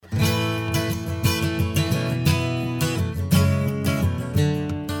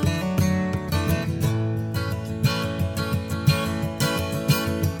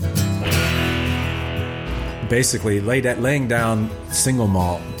basically laying down single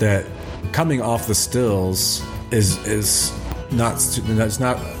malt that coming off the stills is not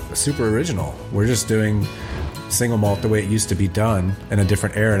super original. We're just doing single malt the way it used to be done in a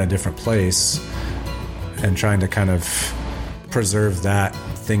different era, in a different place, and trying to kind of preserve that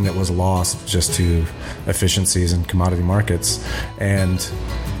thing that was lost just to efficiencies in commodity markets. And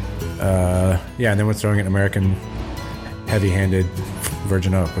and then we're throwing it in American heavy-handed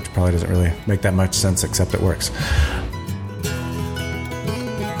virgin oak, which probably doesn't really make that much sense, except it works.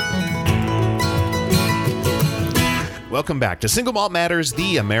 Welcome back to Single Malt Matters,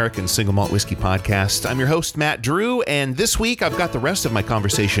 the American Single Malt Whiskey Podcast. I'm your host, Matt Drew, and this week I've got the rest of my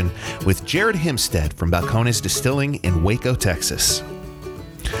conversation with Jared Himstead from Balcones Distilling in Waco, Texas.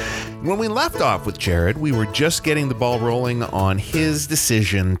 When we left off with Jared, we were just getting the ball rolling on his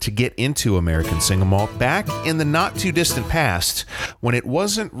decision to get into American Single Malt back in the not-too-distant past when it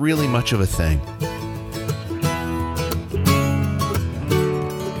wasn't really much of a thing.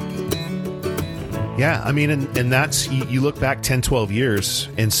 Yeah, I mean, and that's, you look back 10, 12 years,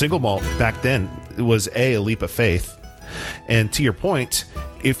 and single malt back then was a leap of faith. And to your point,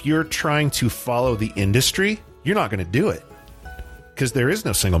 if you're trying to follow the industry, you're not going to do it because there is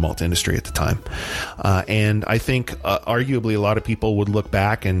no single malt industry at the time. And I think arguably a lot of people would look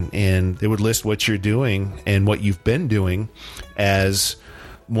back and they would list what you're doing and what you've been doing as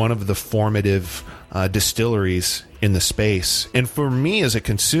one of the formative distilleries in the space. And for me as a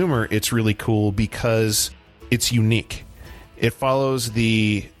consumer, it's really cool because it's unique. It follows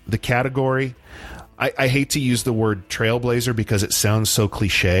the category. I hate to use the word trailblazer because it sounds so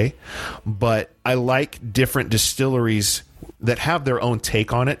cliche, but I like different distilleries that have their own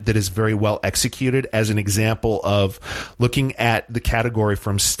take on it that is very well executed, as an example of looking at the category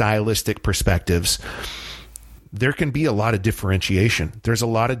from stylistic perspectives. There can be a lot of differentiation. There's a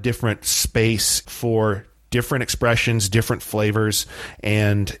lot of different space for different expressions, different flavors.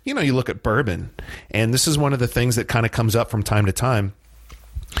 And, you know, you look at bourbon, and this is one of the things that kind of comes up from time to time.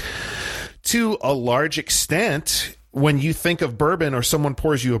 To a large extent, when you think of bourbon or someone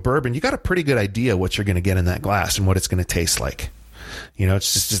pours you a bourbon, you got a pretty good idea what you're going to get in that glass and what it's going to taste like. You know,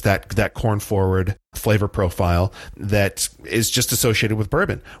 it's just that corn forward flavor profile that is just associated with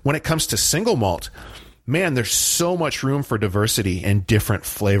bourbon. When it comes to single malt, man, there's so much room for diversity and different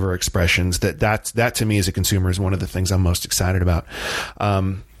flavor expressions that to me as a consumer is one of the things I'm most excited about.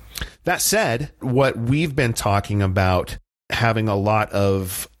 That said, what we've been talking about having a lot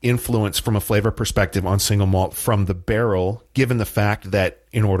of influence from a flavor perspective on single malt from the barrel, given the fact that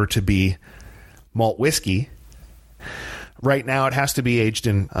in order to be malt whiskey, right now it has to be aged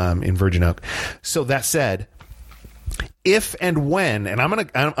in virgin oak. So that said, if and when, and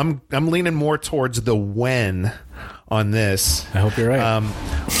I'm leaning more towards the when on this. I hope you're right.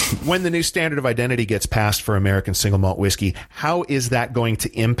 When the new standard of identity gets passed for American single malt whiskey, how is that going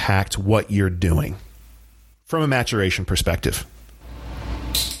to impact what you're doing from a maturation perspective?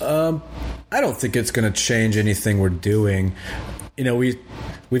 I don't think it's going to change anything we're doing. You know,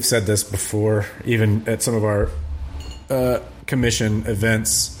 we've said this before, even at some of our commission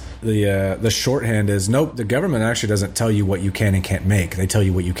events. The shorthand is, nope, the government actually doesn't tell you what you can and can't make. They tell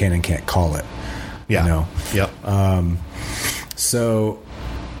you what you can and can't call it. Yeah. You know? Yep. So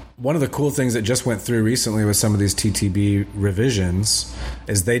one of the cool things that just went through recently with some of these TTB revisions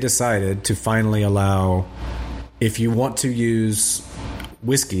is they decided to finally allow, if you want to use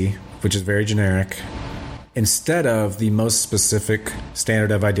whiskey, which is very generic, instead of the most specific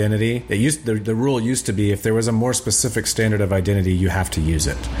standard of identity, the rule used to be if there was a more specific standard of identity, you have to use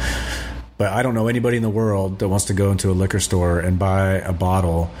it. But I don't know anybody in the world that wants to go into a liquor store and buy a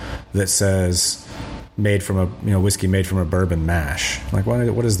bottle that says made from whiskey made from a bourbon mash. Like,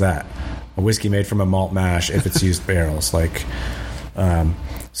 what is that? A whiskey made from a malt mash if it's used barrels. Like,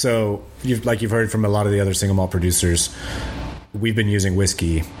 so you've heard from a lot of the other single malt producers, we've been using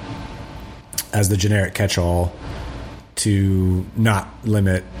whiskey as the generic catch-all to not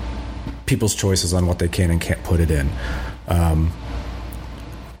limit people's choices on what they can and can't put it in.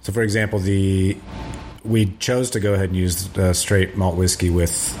 So, for example, we chose to go ahead and use straight malt whiskey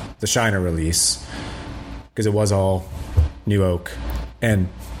with the Shiner release because it was all new oak and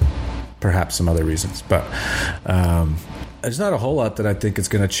perhaps some other reasons. But there's not a whole lot that I think is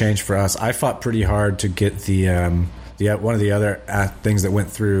going to change for us. I fought pretty hard to get the one of the other things that went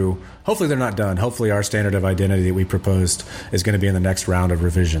through. Hopefully they're not done. Hopefully our standard of identity that we proposed is going to be in the next round of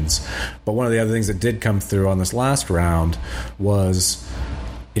revisions. But one of the other things that did come through on this last round was,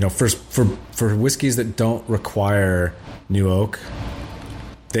 you know, for whiskeys that don't require new oak,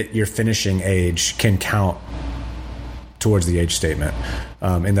 that your finishing age can count towards the age statement.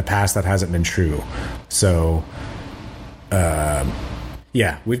 In the past, that hasn't been true. So,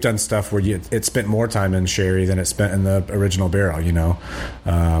 yeah, we've done stuff where it spent more time in sherry than it spent in the original barrel,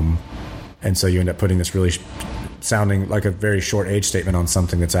 and so you end up putting this really sounding like a very short age statement on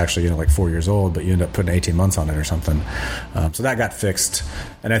something that's actually like 4 years old, but you end up putting 18 months on it or something. So that got fixed,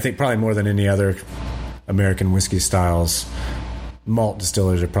 and I think probably more than any other American whiskey styles, malt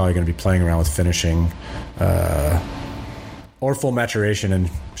distillers are probably going to be playing around with finishing or full maturation in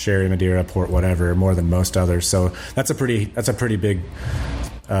sherry, Madeira, port, whatever, more than most others. So that's a pretty big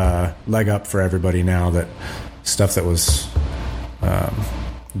leg up for everybody now, that stuff that was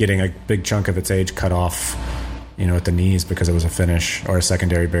getting a big chunk of its age cut off, at the knees because it was a finish or a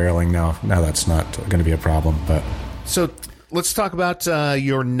secondary barreling. Now that's not going to be a problem. But so let's talk about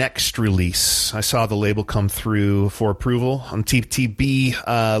your next release. I saw the label come through for approval on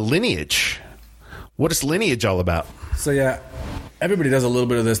TTB Lineage. What is Lineage all about? So yeah, everybody does a little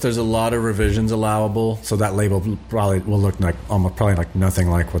bit of this. There's a lot of revisions allowable, so that label probably will look like nothing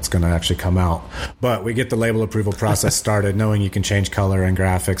like what's going to actually come out. But we get the label approval process started, knowing you can change color and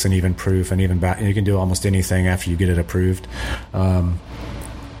graphics and even proof and even back, and you can do almost anything after you get it approved,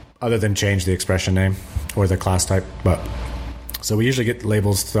 other than change the expression name or the class type. But so we usually get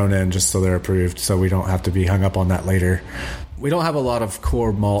labels thrown in just so they're approved, so we don't have to be hung up on that later. We don't have a lot of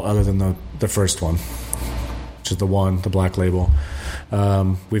core malt other than the first one, which is the black label.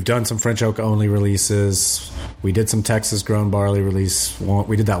 We've done some French oak only releases. We did some Texas grown barley release.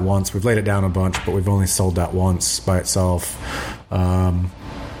 We did that once. We've laid it down a bunch, but we've only sold that once by itself.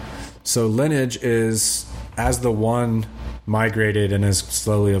 So Lineage is, as the one migrated and has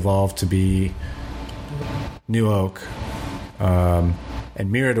slowly evolved to be New Oak, and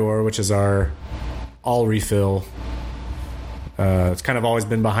Mirador, which is our all refill. It's kind of always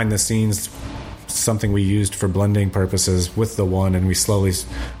been behind the scenes, something we used for blending purposes with the one, and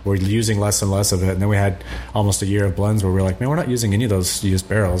we're using less and less of it. And then we had almost a year of blends where we're like, man, we're not using any of those used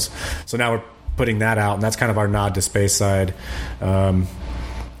barrels. So now we're putting that out, and that's kind of our nod to Space Side.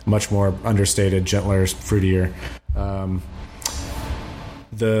 Much more understated, gentler, fruitier.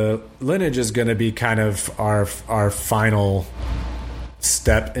 The Lineage is going to be kind of our final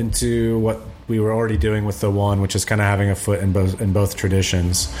step into what we were already doing with the one, which is kind of having a foot in both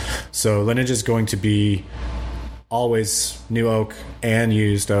traditions. So Lineage is going to be always New Oak and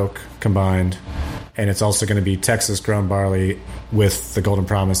used oak combined, and it's also going to be Texas grown barley with the Golden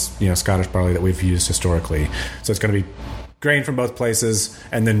Promise, Scottish barley that we've used historically. So it's going to be grain from both places,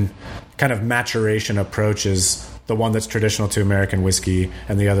 and then kind of maturation approaches. The one that's traditional to American whiskey,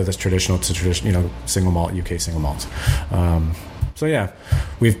 and the other that's traditional to single malt, UK single malts. So yeah,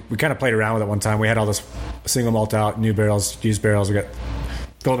 we kind of played around with it one time. We had all this single malt out, new barrels, used barrels. We got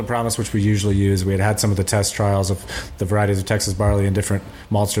Golden Promise, which we usually use. We had some of the test trials of the varieties of Texas barley and different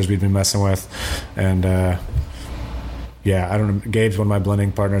maltsters we'd been messing with. And yeah, I don't know. Gabe's one of my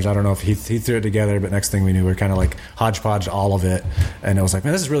blending partners. I don't know if he threw it together, but next thing we knew, we were kind of like hodgepodge all of it. And it was like,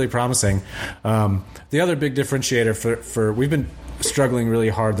 man, this is really promising. The other big differentiator for we've been struggling really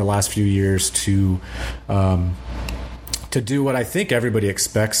hard the last few years to do what I think everybody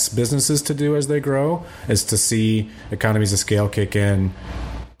expects businesses to do as they grow, is to see economies of scale kick in,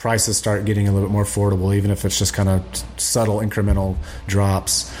 prices start getting a little bit more affordable, even if it's just kind of subtle incremental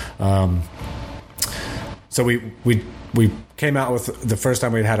drops. So we came out with the first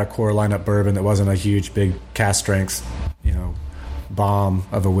time we'd had a core lineup bourbon that wasn't a huge, big cask strength, bomb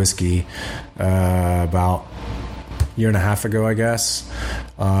of a whiskey, about a year and a half ago, I guess.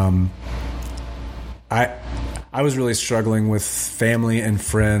 I was really struggling with family and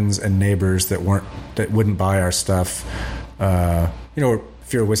friends and neighbors that wouldn't buy our stuff. If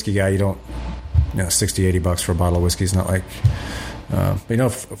you're a whiskey guy, you don't, $60, $80 for a bottle of whiskey is not like,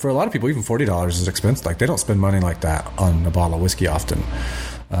 for a lot of people, even $40 is expensive. Like, they don't spend money like that on a bottle of whiskey often.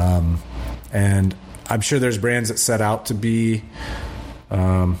 And I'm sure there's brands that set out to be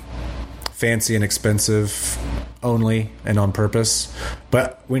fancy and expensive only and on purpose,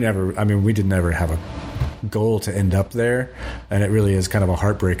 but we did never have a goal to end up there. And it really is kind of a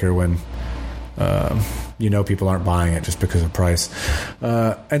heartbreaker when people aren't buying it just because of price.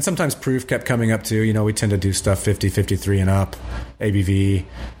 And sometimes proof kept coming up too. We tend to do stuff 50, 53 and up ABV,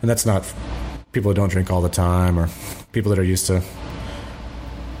 and that's not people who don't drink all the time or people that are used to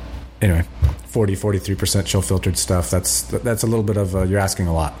 43% chill filtered stuff. That's a little bit of you're asking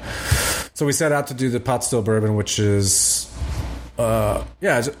a lot. So we set out to do the pot still bourbon, which is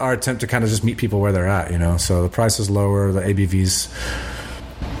it's our attempt to kind of just meet people where they're at. So the price is lower, the ABV's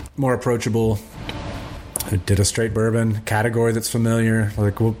more approachable. We did a straight bourbon category that's familiar,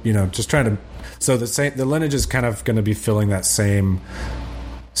 just trying to. So the Lineage is kind of going to be filling that same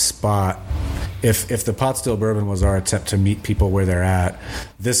spot. If the pot still bourbon was our attempt to meet people where they're at,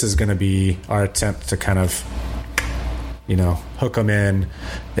 this is going to be our attempt to kind of, hook them in.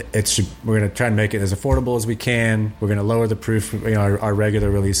 We're going to try and make it as affordable as we can. We're going to lower the proof. Our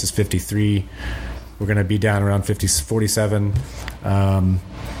regular release is 53. We're going to be down around 47.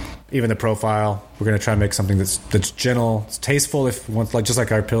 Even the profile, we're going to try and make something that's gentle, it's tasteful. Just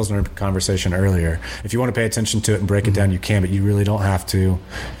like our Pilsner conversation earlier, if you want to pay attention to it and break it down, you can, but you really don't have to.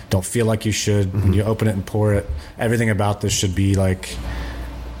 Don't feel like you should. When you open it and pour it, everything about this should be like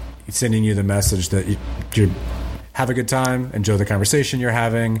sending you the message that you have a good time, enjoy the conversation you're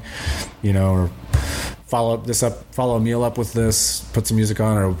having, or follow a meal up with this, put some music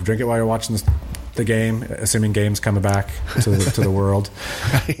on, or drink it while you're watching the game, assuming games coming back to the world.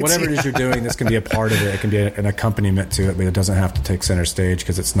 Right, whatever it is you're doing, this can be a part of it. It can be an accompaniment to it, but it doesn't have to take center stage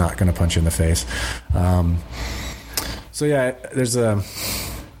because it's not going to punch you in the face. So yeah, there's a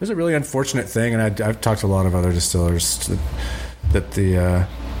really unfortunate thing, and I've talked to a lot of other distillers that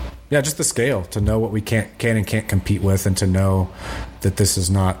just the scale, to know what we can and can't compete with, and to know that this is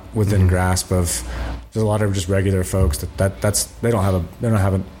not within grasp of. There's a lot of just regular folks that's they don't have a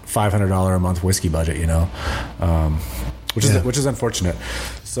 $500 a month whiskey budget, which is unfortunate.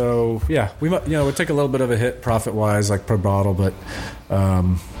 So yeah, we take a little bit of a hit profit wise, like per bottle, but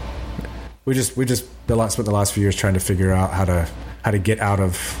we just spent the last few years trying to figure out how to get out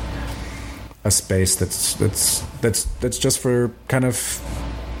of a space that's just for kind of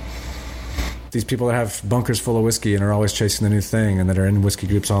these people that have bunkers full of whiskey and are always chasing the new thing, and that are in whiskey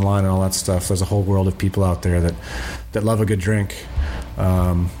groups online and all that stuff. There's a whole world of people out there that love a good drink.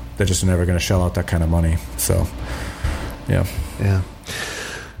 They're just never going to shell out that kind of money. So, yeah.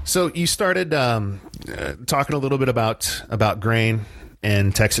 So you started talking a little bit about grain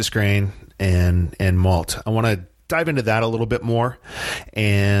and Texas grain and malt. I want to dive into that a little bit more.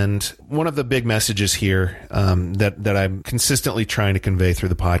 And one of the big messages here that I'm consistently trying to convey through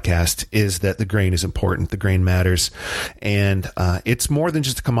the podcast is that the grain is important. The grain matters. And it's more than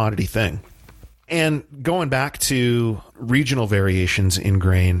just a commodity thing. And going back to regional variations in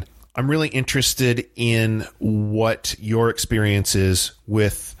grain, I'm really interested in what your experience is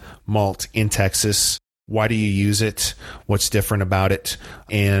with malt in Texas. Why do you use it? What's different about it?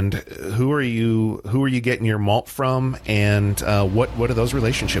 And who are you getting your malt from? And what do those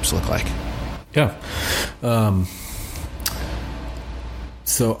relationships look like? Yeah.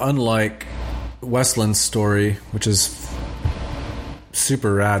 So unlike Westland's story, which is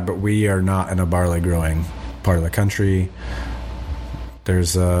super rad, but we are not in a barley growing part of the country.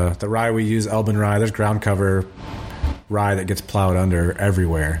 There's the rye we use, Elbin rye. There's ground cover rye that gets plowed under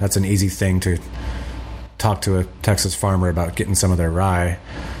everywhere. That's an easy thing to talk to a Texas farmer about getting some of their rye.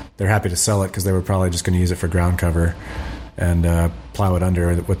 They're happy to sell it because they were probably just going to use it for ground cover and plow it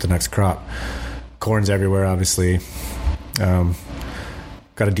under with the next crop. Corn's everywhere, obviously. Got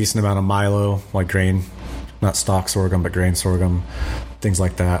a decent amount of milo, like grain, not stock sorghum, but grain sorghum, things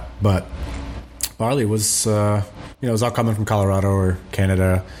like that. But barley was, it was all coming from Colorado or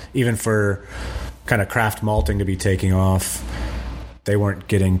Canada. Even for kind of craft malting to be taking off, they weren't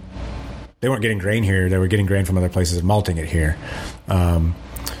getting grain here. They were getting grain from other places and malting it here.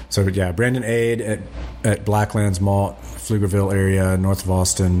 So yeah, Brandon Aid at Blacklands Malt, Pflugerville area, north of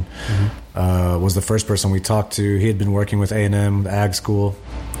Austin, was the first person we talked to. He had been working with A&M, the ag school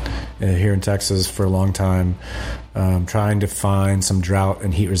here in Texas for a long time, trying to find some drought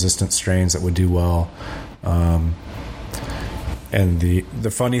and heat resistant strains that would do well. And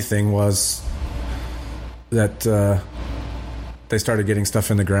the funny thing was that they started getting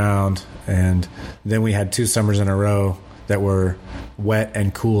stuff in the ground, and then we had 2 summers in a row that were wet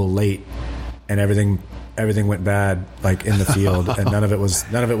and cool late, and everything went bad, like in the field, and none of it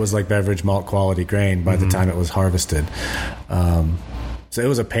was like beverage malt quality grain by the time it was harvested. So it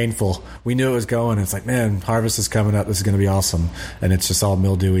was we knew it was going. It's like, man, harvest is coming up. This is going to be awesome. And it's just all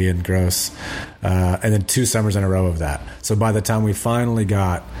mildewy and gross. And then 2 summers in a row of that. So by the time we finally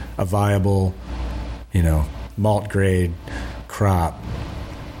got a viable, malt grade crop,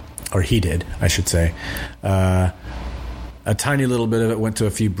 or he did, I should say, a tiny little bit of it went to a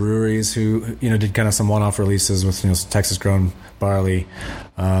few breweries who, did kind of some one-off releases with, Texas-grown barley.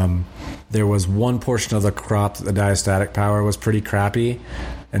 There was one portion of the crop that the diastatic power was pretty crappy,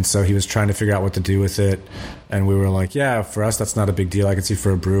 and so he was trying to figure out what to do with it. And we were like, yeah, for us, that's not a big deal. I can see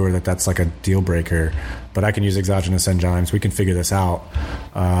for a brewer that's like a deal breaker, but I can use exogenous enzymes. We can figure this out.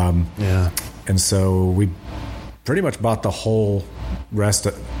 And so we pretty much bought the whole rest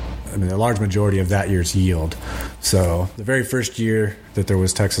of, a large majority of that year's yield. So the very first year that there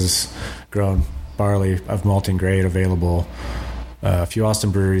was Texas grown barley of malting grade available, A few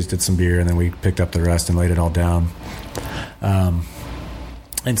Austin breweries did some beer, and then we picked up the rest and laid it all down.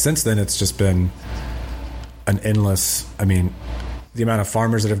 And since then, it's just been an endless, I mean, the amount of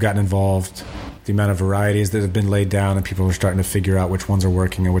farmers that have gotten involved, the amount of varieties that have been laid down, and people are starting to figure out which ones are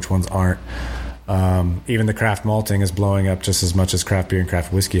working and which ones aren't. Even the craft malting is blowing up just as much as craft beer and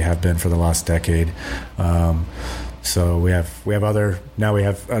craft whiskey have been for the last decade. So we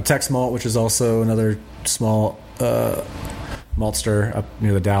have Tex Malt, which is also another small maltster up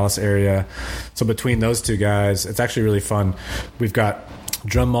near the Dallas area. So between those two guys, it's actually really fun. We've got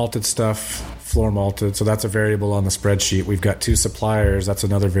drum malted stuff, floor malted, so that's a variable on the spreadsheet. We've got 2 suppliers, that's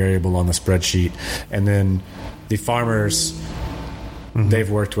another variable on the spreadsheet. And then the farmers they've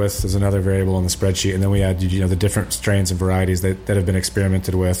worked with is another variable on the spreadsheet. And then we add, the different strains and varieties that have been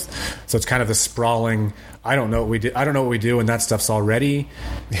experimented with. So it's kind of the sprawling, I don't know what we do when that stuff's all ready.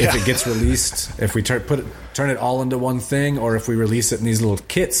 Yeah. If it gets released, if we turn it all into one thing, or if we release it in these little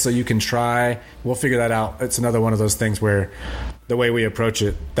kits so you can try, we'll figure that out. It's another one of those things where the way we approach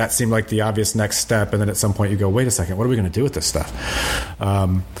it, that seemed like the obvious next step. And then at some point you go, wait a second, what are we going to do with this stuff?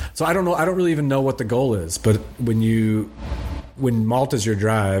 So I don't know. I don't really even know what the goal is, but when malt is your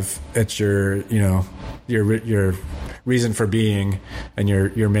drive, it's your reason for being and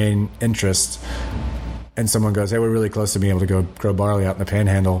your main interest, and someone goes, hey, we're really close to being able to go grow barley out in the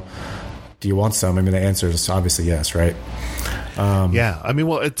Panhandle. Do you want some? I mean, the answer is obviously yes, right? Yeah. I mean,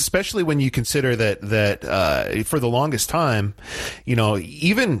 well, especially when you consider that for the longest time,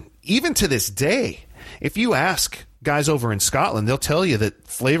 even to this day, if you ask guys over in Scotland, they'll tell you that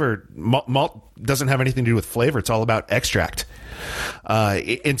malt doesn't have anything to do with flavor. It's all about extract.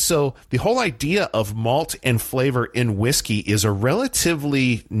 And so the whole idea of malt and flavor in whiskey is a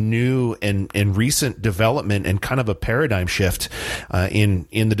relatively new and recent development, and kind of a paradigm shift in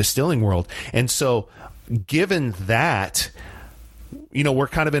the distilling world. And so given that, we're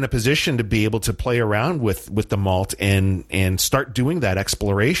kind of in a position to be able to play around with the malt and start doing that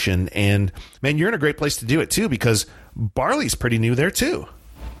exploration. And man, you're in a great place to do it too, because barley's pretty new there too.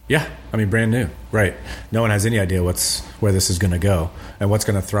 Yeah, I mean, brand new, right? No one has any idea where this is going to go and what's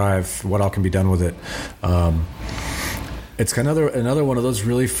going to thrive, what all can be done with it. It's another one of those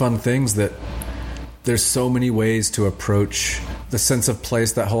really fun things that there's so many ways to approach the sense of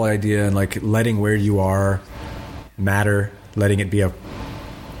place, that whole idea, and like letting where you are matter, letting it be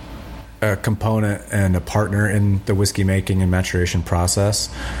a component and a partner in the whiskey making and maturation process,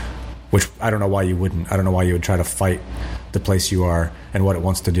 which I don't know why you wouldn't. I don't know why you would try to fight the place you are and what it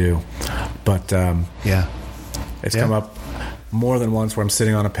wants to do. But it's come up more than once where I'm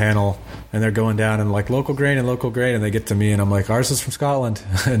sitting on a panel and they're going down and like local grain, and they get to me and I'm like, ours is from Scotland.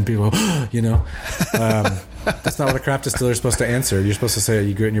 And people, that's not what a craft distiller is supposed to answer. You're supposed to say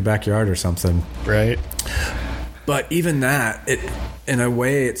you grew it in your backyard or something. Right. But even that, in a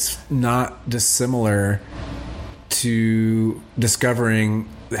way, it's not dissimilar to discovering,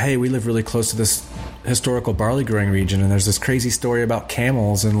 hey, we live really close to this historical barley growing region, and there's this crazy story about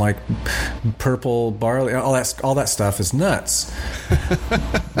camels and like purple barley. All that stuff is nuts.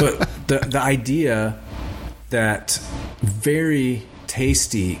 But the idea that very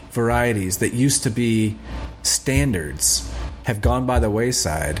tasty varieties that used to be standards have gone by the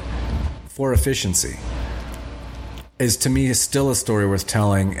wayside for efficiency is, to me, is still a story worth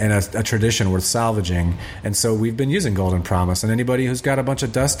telling and a tradition worth salvaging. And so we've been using Golden Promise, and anybody who's got a bunch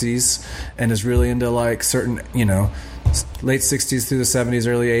of Dusties and is really into like certain, late 60s through the 70s,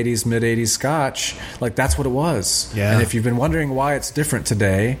 early 80s, mid 80s Scotch, like that's what it was. Yeah. And if you've been wondering why it's different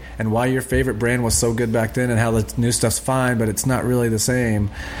today and why your favorite brand was so good back then and how the new stuff's fine, but it's not really the same,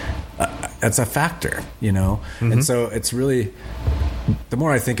 that's a factor, Mm-hmm. And so it's really, the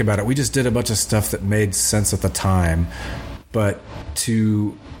more I think about it, we just did a bunch of stuff that made sense at the time, but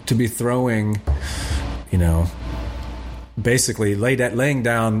to be throwing, basically laying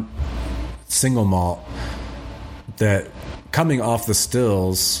down single malt that coming off the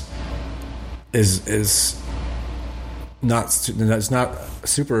stills is not, it's not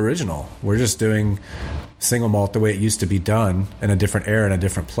super original. We're just doing single malt the way it used to be done in a different era, in a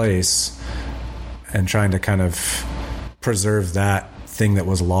different place, and trying to kind of preserve that thing that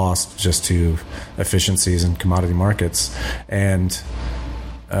was lost just to efficiencies and commodity markets. And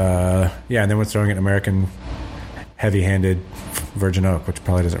and then we're throwing it in American heavy-handed virgin oak, which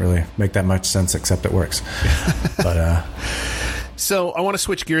probably doesn't really make that much sense, except it works. But so I want to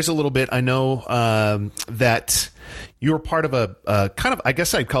switch gears a little bit. I know that you were part of a kind of, I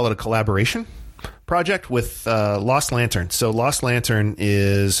guess I'd call it a collaboration project with Lost Lantern. So Lost Lantern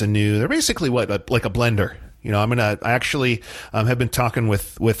is they're basically like a blender. I actually have been talking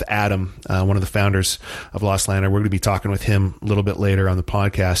with Adam, one of the founders of Lost Lantern. We're going to be talking with him a little bit later on the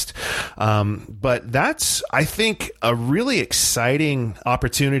podcast. But that's, I think, a really exciting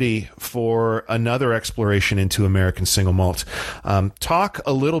opportunity for another exploration into American single malt. Talk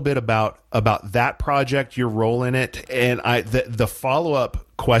a little bit about that project, your role in it, and the follow-up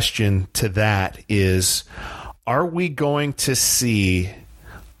question to that is, are we going to see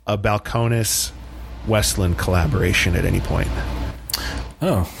a Balcones Westland collaboration at any point?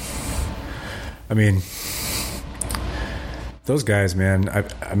 Oh, I mean, those guys, man.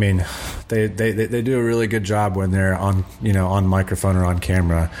 I mean, they do a really good job when they're on microphone or on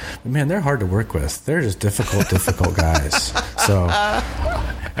camera. But man, they're hard to work with. They're just difficult guys. So,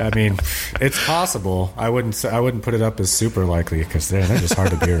 I mean, it's possible. I wouldn't put it up as super likely because they're just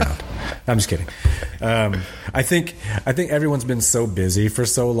hard to be around. I'm just kidding. I think everyone's been so busy for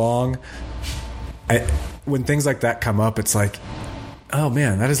so long. When things like that come up, it's like, oh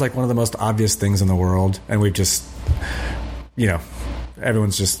man, that is like one of the most obvious things in the world, and we've just,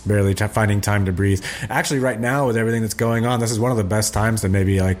 everyone's just barely finding time to breathe. Actually, right now with everything that's going on, this is one of the best times to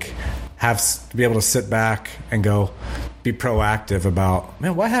maybe like be able to sit back and be proactive about,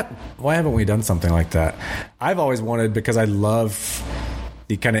 man, why haven't we done something like that? I've always wanted, because I love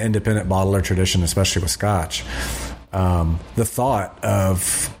the kind of independent bottler tradition, especially with Scotch. The thought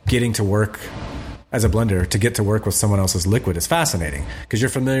of getting to work as a blender, to get to work with someone else's liquid, is fascinating because you're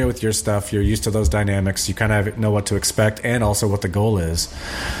familiar with your stuff. You're used to those dynamics. You kind of know what to expect and also what the goal is.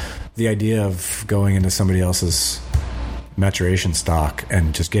 The idea of going into somebody else's maturation stock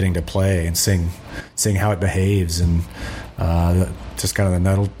and just getting to play and seeing how it behaves, and just kind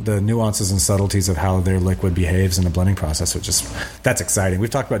of the nuances and subtleties of how their liquid behaves in the blending process, that's exciting. We've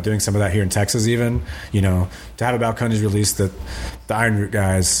talked about doing some of that here in Texas, even, to have a Balcones release that the Iron Root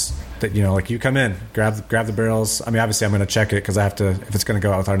guys, that, like, you come in, grab the barrels. I mean, obviously I'm going to check it because I have to, if it's going to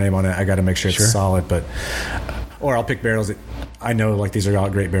go out with our name on it, I got to make sure it's solid, or I'll pick barrels that I know, like, these are all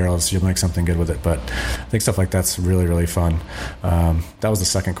great barrels. You'll make something good with it. But I think stuff like that's really, really fun. That was the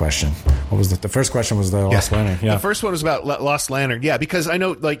second question. What was the first question? Was the Lost Lantern? Yeah. The first one was about Lost Lantern. Yeah, because I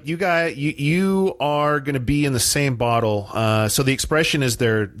know, like, you are going to be in the same bottle. So the expression is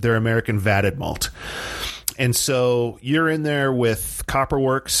their American vatted malt. And so you're in there with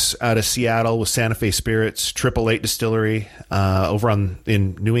Copperworks out of Seattle, with Santa Fe Spirits, 888 Distillery over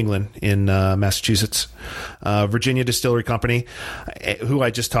in New England, in Massachusetts, Virginia Distillery Company, who I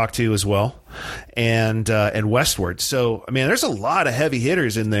just talked to as well, and Westward. So, I mean, there's a lot of heavy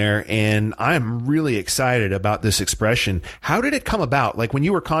hitters in there, and I'm really excited about this expression. How did it come about? Like, when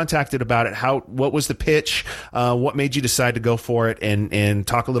you were contacted about it, what was the pitch? What made you decide to go for it? And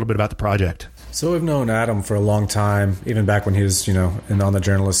talk a little bit about the project. So we've known Adam for a long time, even back when he was, on the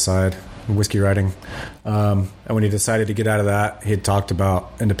journalist side, whiskey writing. And when he decided to get out of that, he had talked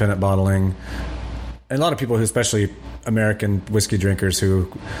about independent bottling. And a lot of people who, especially American whiskey drinkers,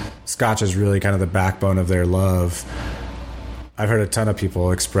 who Scotch is really kind of the backbone of their love. I've heard a ton of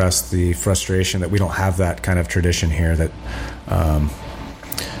people express the frustration that we don't have that kind of tradition here.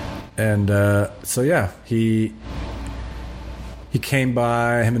 So yeah, he came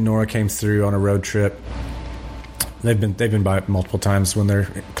by. Him and Nora came through on a road trip. They've been by multiple times. When they're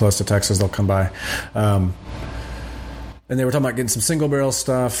close to Texas, they'll come by. And they were talking about getting some single barrel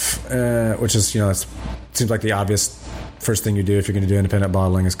stuff, which is, it seems like the obvious first thing you do if you're going to do independent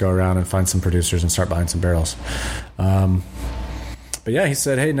bottling is go around and find some producers and start buying some barrels. But yeah, he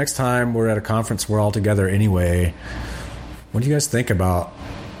said, hey, next time we're at a conference, we're all together anyway. What do you guys think about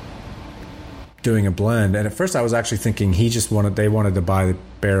doing a blend? And at first I was actually thinking they wanted to buy the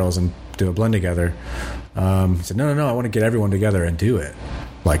barrels and do a blend together. He said, no, I want to get everyone together and do it,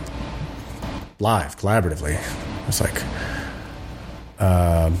 like, live, collaboratively. I was like,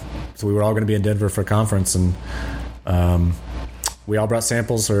 so we were all going to be in Denver for a conference, and we all brought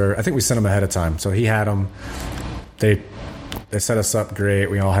samples, or I think we sent them ahead of time. So he had them. They set us up great.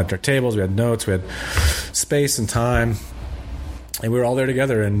 We all had our tables, we had notes, we had space and time. And we were all there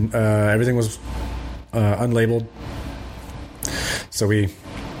together, and everything was unlabeled. So we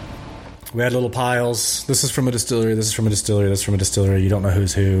had little piles. This is from a distillery. This is from a distillery. This is from a distillery. You don't know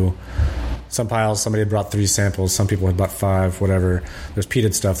who's who. Some piles, somebody had brought 3 samples. Some people had brought 5, whatever. There's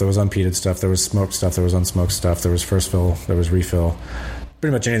peated stuff. There was unpeated stuff. There was smoked stuff. There was unsmoked stuff. There was first fill. There was refill.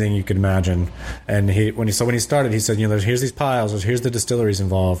 Pretty much anything you could imagine. And when he started, he said, here's these piles. Here's the distilleries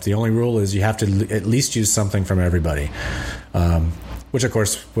involved. The only rule is you have to at least use something from everybody. which of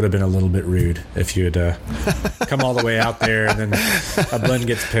course would have been a little bit rude if you had come all the way out there and then a blend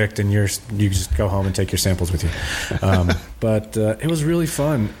gets picked and you just go home and take your samples with you. But it was really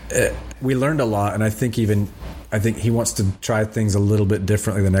fun. We learned a lot, and I think he wants to try things a little bit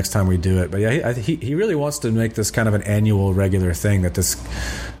differently the next time we do it. But yeah, he really wants to make this kind of an annual regular thing, that this,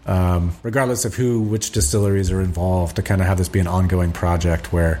 regardless of which distilleries are involved, to kind of have this be an ongoing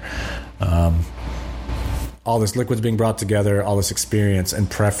project where all this liquid's being brought together, all this experience and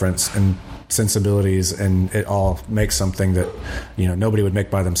preference and sensibilities, and it all makes something that, nobody would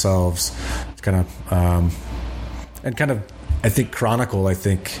make by themselves. It's kind of, I think, chronicle,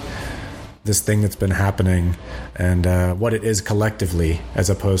 this thing that's been happening and what it is collectively,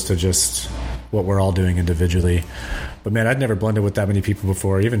 as opposed to just what we're all doing individually. But man, I'd never blended with that many people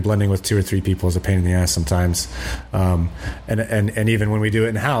before. Even blending with 2 or 3 people is a pain in the ass sometimes. And even when we do it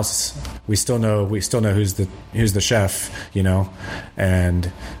in house, we still know who's the chef,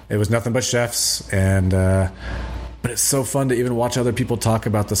 and it was nothing but chefs. But it's so fun to even watch other people talk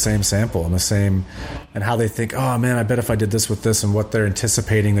about the same sample and how they think, oh man, I bet if I did this with this, and what they're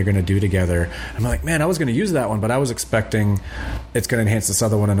anticipating they're going to do together. I'm like, man, I was going to use that one, but I was expecting it's going to enhance this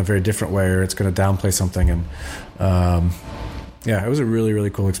other one in a very different way, or it's going to downplay something. And it was a really, really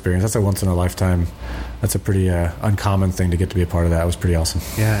cool experience. That's a once in a lifetime. That's a pretty uncommon thing to get to be a part of that. It was pretty awesome.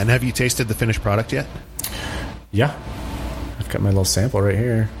 Yeah. And have you tasted the finished product yet? Yeah. I've got my little sample right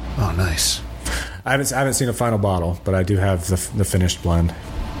here. Oh, nice. I haven't seen a final bottle, but I do have the finished blend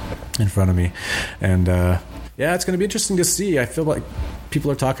in front of me, and it's going to be interesting to see. I feel like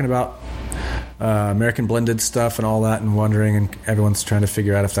people are talking about American blended stuff and all that, and wondering, and everyone's trying to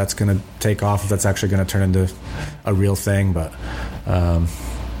figure out if that's going to take off, if that's actually going to turn into a real thing. But I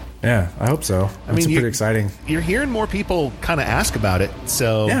hope so. It's pretty exciting. You're hearing more people kind of ask about it,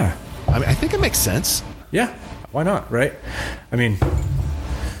 so yeah, I think it makes sense. Yeah, why not, right?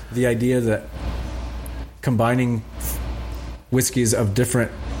 The idea that combining whiskeys of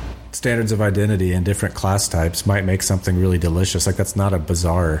different standards of identity and different class types might make something really delicious. That's not a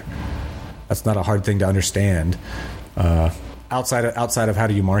hard thing to understand. Outside of how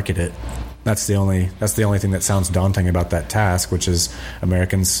do you market it? That's the only thing that sounds daunting about that task, which is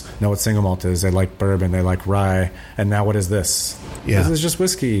Americans know what single malt is. They like bourbon, they like rye, and now what is this? Yeah. This is just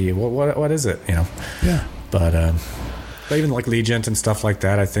whiskey. What is it? Yeah. But even like Legent and stuff like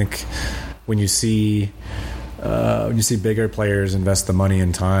that, I think when you see bigger players invest the money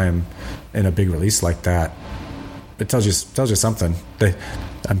and time in a big release like that, it tells you something.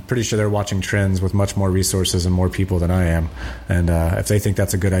 I'm pretty sure they're watching trends with much more resources and more people than I am, and if they think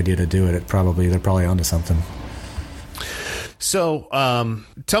that's a good idea to do it, they're probably onto something. So,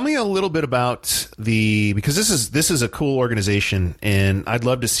 tell me a little bit about because this is a cool organization, and I'd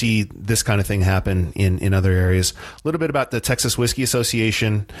love to see this kind of thing happen in other areas. A little bit about the Texas Whiskey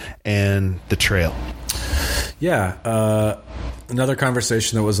Association and the Trail. Yeah, another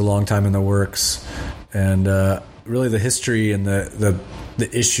conversation that was a long time in the works, and really the history and the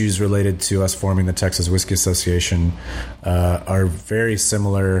issues related to us forming the Texas Whiskey Association are very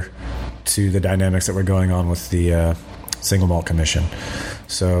similar to the dynamics that were going on with the Single Malt Commission.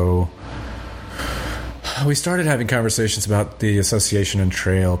 So we started having conversations about the association and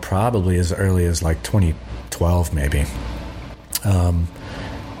Trail probably as early as 2012 maybe.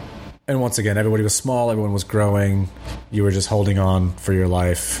 And once again, everybody was small, everyone was growing, you were just holding on for your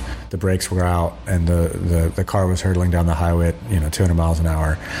life, the brakes were out, and the car was hurtling down the highway at 200 miles an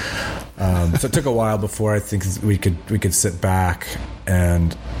hour. So it took a while before I think we could sit back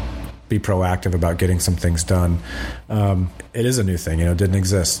and be proactive about getting some things done. It is a new thing, it didn't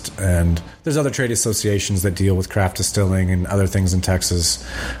exist. And there's other trade associations that deal with craft distilling and other things in Texas.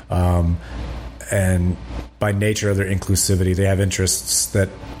 And by nature of their inclusivity, they have interests that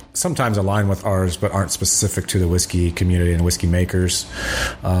sometimes align with ours, but aren't specific to the whiskey community and whiskey makers.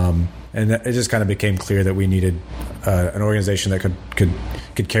 And it just kind of became clear that we needed an organization that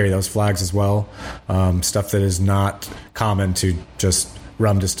could carry those flags as well. Stuff that is not common to just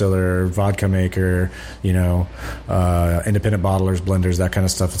rum distiller, vodka maker, independent bottlers, blenders, that kind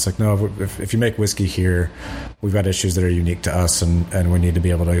of stuff. It's no, if you make whiskey here, we've got issues that are unique to us, and we need to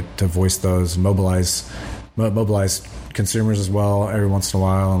be able to voice those, mobilize consumers as well every once in a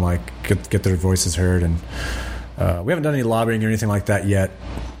while, and get their voices heard. And we haven't done any lobbying or anything like that yet,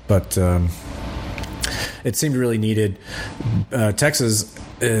 but it seemed really needed. Texas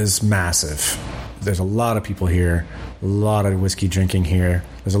is massive. There's a lot of people here, a lot of whiskey drinking here.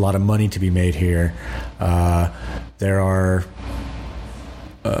 There's a lot of money to be made here. There are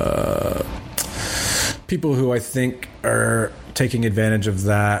people who I think are taking advantage of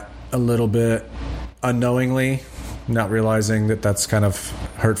that a little bit unknowingly. not realizing that that's kind of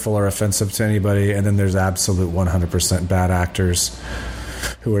hurtful or offensive to anybody. And then there's absolute 100% bad actors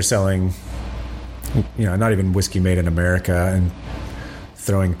who are selling, not even whiskey made in America and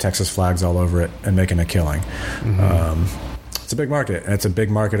throwing Texas flags all over it and making a killing. It's a big market, and it's a big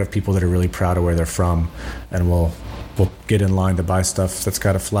market of people that are really proud of where they're from, and will get in line to buy stuff that's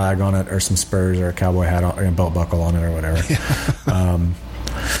got a flag on it, or some spurs, or a cowboy hat, or a belt buckle on it, or whatever.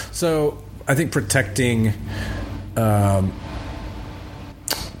 So I think protecting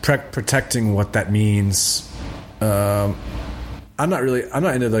what that means. I'm not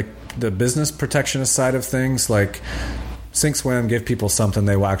into like the business protectionist side of things. Like, sink, swim, give people something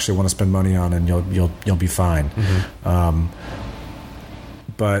they will actually want to spend money on, and you'll be fine.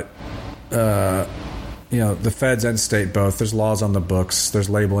 But the feds and state both. There's laws on the books. There's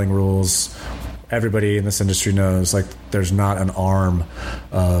labeling rules. Everybody in this industry knows, like, there's not an arm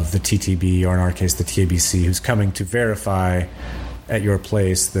of the TTB, or in our case the TABC, who's coming to verify at your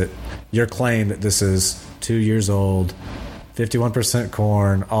place that your claim that this is 2 years old, 51%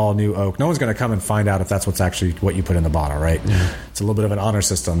 corn, all new oak. No one's going to come and find out if that's what's actually what you put in the bottle, right? It's a little bit of an honor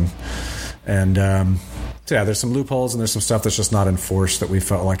system. And so yeah, there's some loopholes, and there's some stuff that's just not enforced that we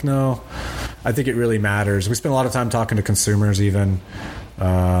felt like, no, I think it really matters. We spend a lot of time talking to consumers even.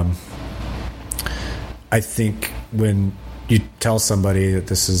 I think when you tell somebody that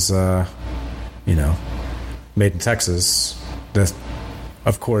this is, made in Texas, that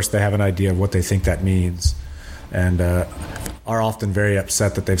of course they have an idea of what they think that means, and are often very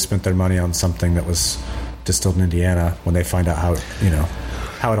upset that they've spent their money on something that was distilled in Indiana when they find out how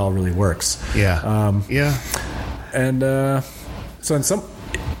it all really works. And so in some,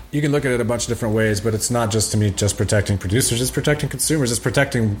 you can look at it a bunch of different ways, but it's not just, to me, just protecting producers. It's protecting consumers. It's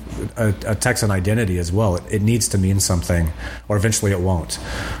protecting a Texan identity as well. It needs to mean something, or eventually it won't.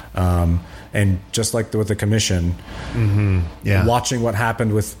 And just like with the commission, watching what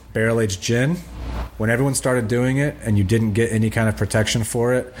happened with barrel-aged gin, when everyone started doing it and you didn't get any kind of protection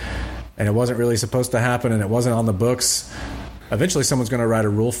for it, and it wasn't really supposed to happen, and it wasn't on the books, eventually someone's going to write a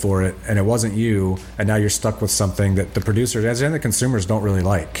rule for it, and it wasn't you, and now you're stuck with something that the producers and the consumers don't really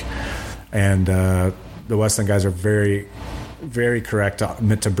like. And the Westland guys are very, very correct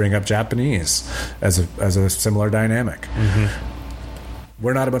to bring up Japanese as a similar dynamic.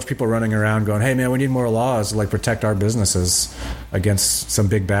 We're not a bunch of people running around going, hey man, we need more laws to like protect our businesses against some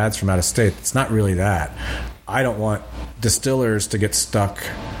big bads from out of state. It's not really that. I don't want distillers to get stuck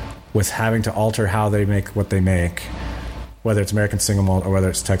with having to alter how they make what they make, whether it's American single malt or whether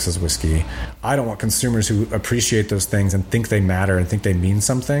it's Texas whiskey. I don't want consumers who appreciate those things and think they matter and think they mean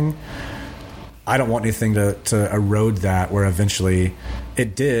something. I don't want anything to erode that, where eventually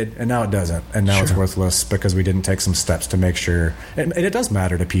it did and now it doesn't, and now it's worthless because we didn't take some steps to make sure. And it does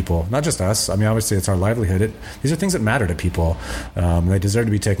matter to people, not just us. I mean, obviously it's our livelihood. These are things that matter to people. They deserve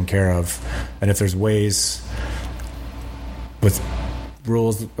to be taken care of. And if there's ways with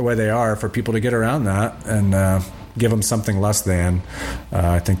rules the way they are for people to get around that and give them something less than,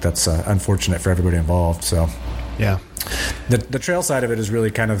 I think that's unfortunate for everybody involved. So yeah. The trail side of it is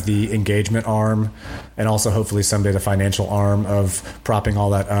really kind of the engagement arm, and also hopefully someday the financial arm of propping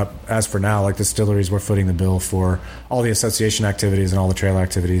all that up. As for now, like distilleries, we're footing the bill for all the association activities and all the trail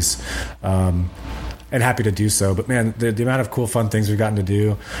activities, and happy to do so. But man, the amount of cool, fun things we've gotten to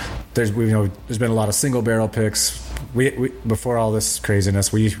do. There's been a lot of single barrel picks. We before all this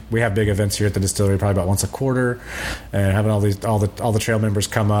craziness, we have big events here at the distillery probably about once a quarter, and having all the trail members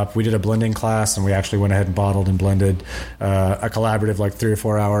come up. We did a blending class, and we actually went ahead and bottled and blended a collaborative, like 3 or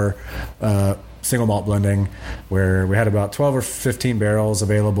 4 hour single malt blending, where we had about 12 or 15 barrels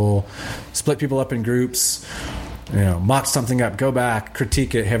available, split people up in groups, mock something up, go back,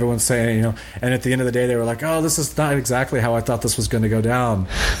 critique it, everyone's saying, and at the end of the day, they were like, oh, this is not exactly how I thought this was going to go down.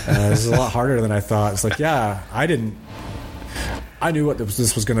 This is a lot harder than I thought. It's like, yeah, I knew what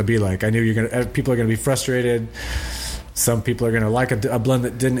this was going to be like. I knew people are going to be frustrated. Some people are going to like a blend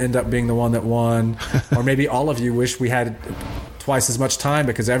that didn't end up being the one that won. Or maybe all of you wish we had twice as much time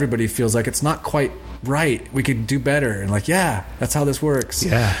because everybody feels like it's not quite right. We could do better. And like, yeah, that's how this works.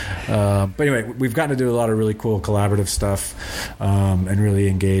 Yeah. But anyway, we've gotten to do a lot of really cool collaborative stuff, and really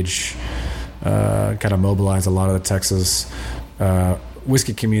engage, kind of mobilize a lot of the Texas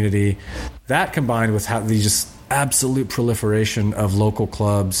whiskey community. That combined with how the just absolute proliferation of local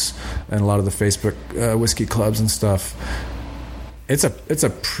clubs and a lot of the Facebook whiskey clubs and stuff. It's a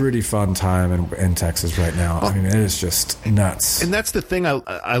pretty fun time in Texas right now. I mean, it is just nuts. And that's the thing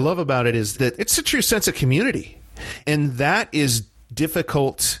I love about it, is that it's a true sense of community. And that is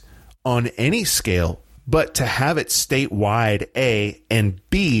difficult on any scale, but to have it statewide, A, and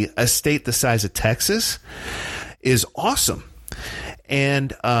B, a state the size of Texas, is awesome.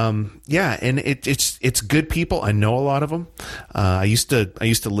 And and it's good people. I know a lot of them. I used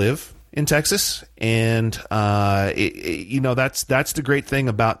to live in Texas, and that's the great thing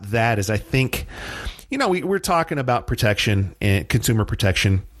about that is I think, we're talking about protection and consumer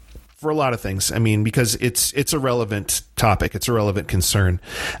protection for a lot of things. I mean, because it's a relevant topic, it's a relevant concern.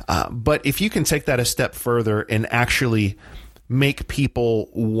 But if you can take that a step further and actually make people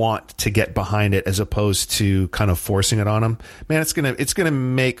want to get behind it as opposed to kind of forcing it on them, man, it's gonna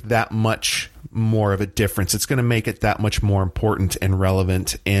make that much more of a difference. It's gonna make it that much more important and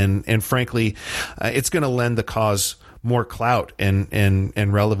relevant, and frankly, it's gonna lend the cause more clout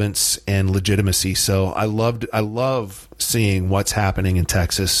and relevance and legitimacy. So I love seeing what's happening in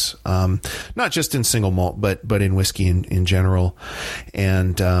Texas, not just in single malt, but in whiskey in general,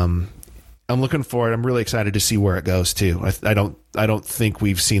 and I'm looking forward. I'm really excited to see where it goes too. I don't think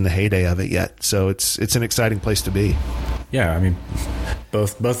we've seen the heyday of it yet. So it's an exciting place to be. Yeah, I mean,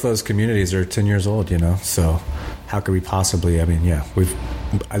 both those communities are 10 years old, So how could we possibly? I mean, yeah,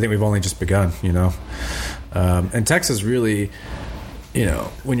 I think we've only just begun, And Texas really,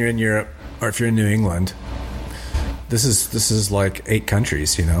 when you're in Europe or if you're in New England, this is like 8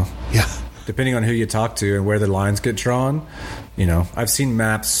 countries, Yeah. Depending on who you talk to and where the lines get drawn, I've seen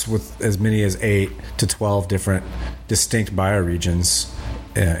maps with as many as 8 to 12 different distinct bioregions,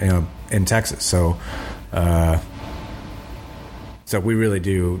 in Texas. So we really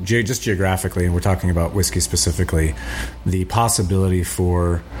do, just geographically, and we're talking about whiskey specifically, the possibility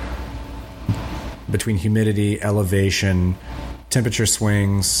for between humidity, elevation, temperature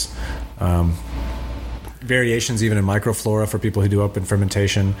swings, variations even in microflora for people who do open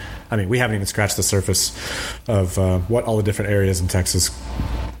fermentation. I mean, we haven't even scratched the surface of what all the different areas in Texas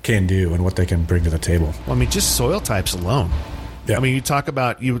can do and what they can bring to the table. Well, I mean, just soil types alone. Yeah. I mean, you talk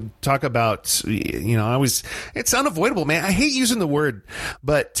about, it's unavoidable, man. I hate using the word,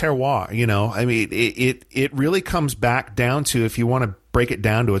 but terroir, I mean, it really comes back down to, if you want to break it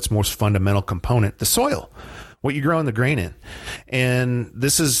down to its most fundamental component, the soil, what you're growing the grain in. And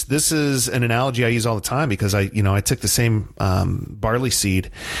this is an analogy I use all the time because I took the same barley seed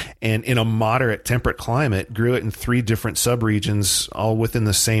and in a moderate temperate climate grew it in 3 different subregions all within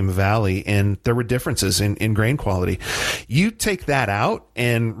the same valley, and there were differences in grain quality. You take that out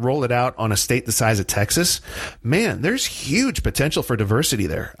and roll it out on a state the size of Texas, man, there's huge potential for diversity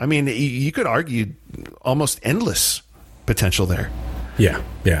there. I mean, you could argue almost endless potential there. Yeah,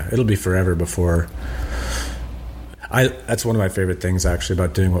 it'll be forever before. That's one of my favorite things actually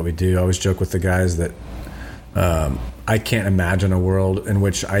about doing what we do. I always joke with the guys that I can't imagine a world in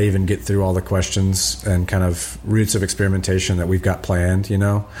which I even get through all the questions and kind of routes of experimentation that we've got planned,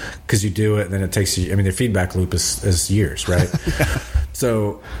 because you do it and then it takes you, I mean, the feedback loop is years, right? Yeah.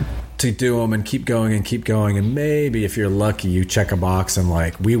 So to do them and keep going and maybe if you're lucky, you check a box and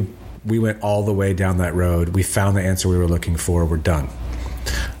like, we went all the way down that road. We found the answer we were looking for. We're done.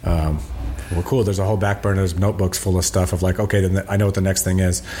 Well, cool. There's a whole back burner. There's notebooks full of stuff of like, okay, then I know what the next thing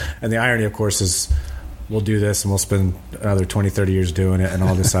is. And the irony, of course, is we'll do this and we'll spend another 20, 30 years doing it, and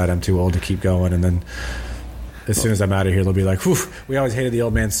I'll decide I'm too old to keep going. And then as soon as I'm out of here, they'll be like, whew, we always hated the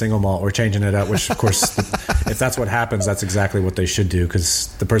old man single malt. We're changing it up, which, of course, if that's what happens, that's exactly what they should do, because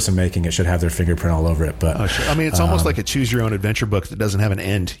the person making it should have their fingerprint all over it. But sure. I mean, it's almost like a choose-your-own-adventure book that doesn't have an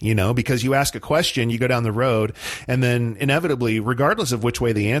end, because you ask a question, you go down the road, and then inevitably, regardless of which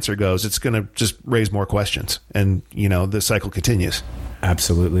way the answer goes, it's going to just raise more questions, and, the cycle continues.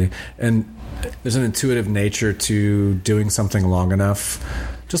 Absolutely. And there's an intuitive nature to doing something long enough,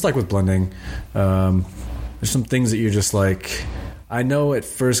 just like with blending. There's some things that you're just like, I know at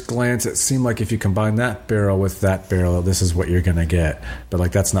first glance it seemed like if you combine that barrel with that barrel, this is what you're going to get. But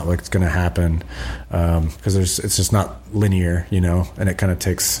like that's not what's going to happen, because it's just not linear, and it kind of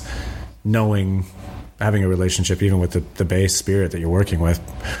takes having a relationship even with the base spirit that you're working with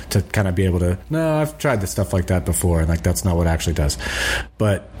to kind of be able to, no, I've tried this stuff like that before, and like that's not what it actually does.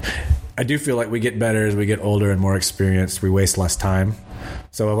 But I do feel like we get better as we get older and more experienced. We waste less time.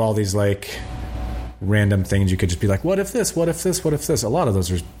 So of all these like random things, you could just be like, what if this, what if this, what if this? A lot of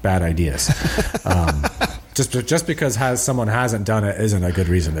those are bad ideas. Just because someone hasn't done it isn't a good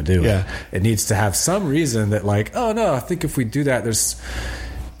reason to do it. It needs to have some reason that like, oh no, I think if we do that, there's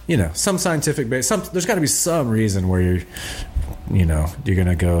some scientific base, there's got to be some reason where you're going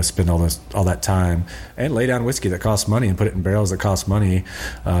to go spend all that time and lay down whiskey that costs money and put it in barrels that cost money.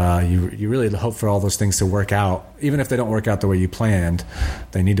 You really hope for all those things to work out. Even if they don't work out the way you planned,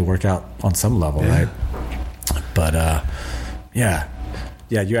 they need to work out on some level, right? But you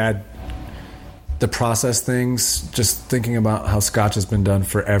add the process things, just thinking about how Scotch has been done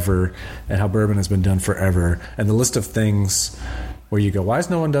forever and how bourbon has been done forever, and the list of things where you go, why has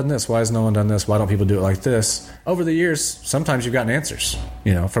no one done this? Why has no one done this? Why don't people do it like this? Over the years, sometimes you've gotten answers,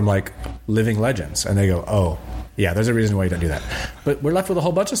 from like living legends, and they go, oh, yeah, there's a reason why you don't do that. But we're left with a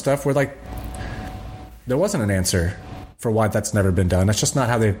whole bunch of stuff where like there wasn't an answer for why that's never been done. That's just not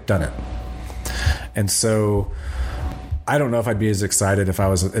how they've done it. And so I don't know if I'd be as excited if I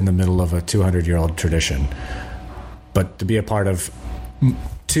was in the middle of a 200-year-old tradition, but to be a part of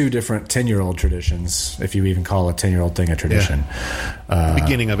two different 10-year-old traditions, if you even call a 10-year-old thing a tradition. The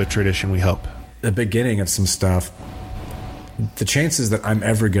beginning of a tradition, we hope. The beginning of some stuff. The chances that I'm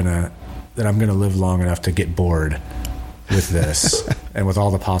gonna live long enough to get bored with this and with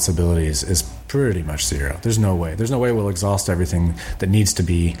all the possibilities is pretty much zero. There's no way we'll exhaust everything that needs to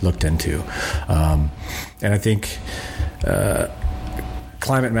be looked into. And I think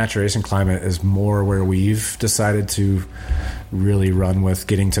climate is more where we've decided to really run with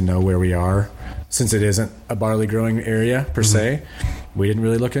getting to know where we are. Since it isn't a barley growing area per se, we didn't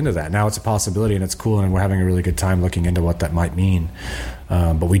really look into that. Now it's a possibility and it's cool, and we're having a really good time looking into what that might mean.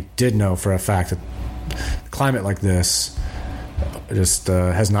 But we did know for a fact that climate like this just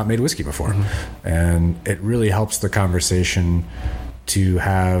has not made whiskey before. And it really helps the conversation to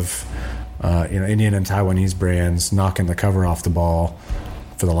have Indian and Taiwanese brands knocking the cover off the ball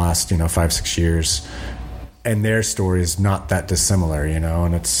for the last 5-6 years, and their story is not that dissimilar,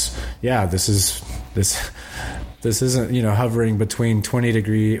 and it's this isn't hovering between 40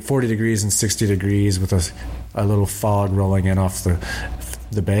 degrees and 60 degrees with a little fog rolling in off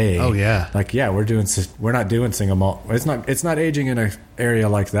the bay. Oh yeah, we're not doing single malt. It's not aging in an area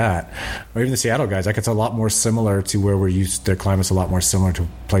like that. Or even the Seattle guys, it's a lot more similar to where we're used. Their climate's a lot more similar to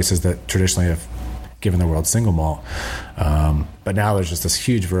places that traditionally have given the world single malt. But now there's just this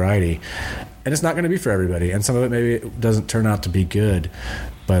huge variety, and it's not going to be for everybody. And some of it maybe doesn't turn out to be good,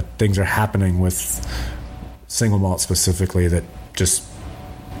 but things are happening with single malt specifically that just.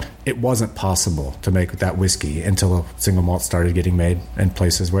 It wasn't possible to make that whiskey until single malt started getting made in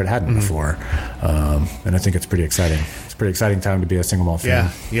places where it hadn't before. And I think it's pretty exciting. It's a pretty exciting time to be a single malt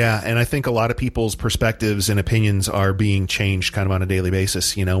fan. Yeah. And I think a lot of people's perspectives and opinions are being changed kind of on a daily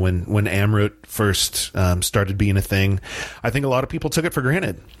basis. When Amrut first started being a thing, I think a lot of people took it for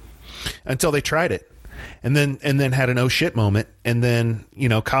granted until they tried it. And then had an oh shit moment. And then,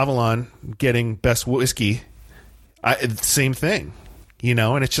 Kavalan getting best whiskey, same thing.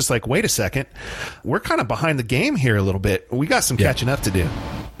 And it's just like, wait a second, we're kind of behind the game here a little bit. We got some catching up to do.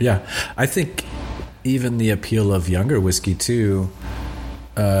 Yeah. I think even the appeal of younger whiskey too,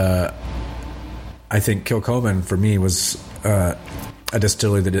 I think Kilchoman for me was a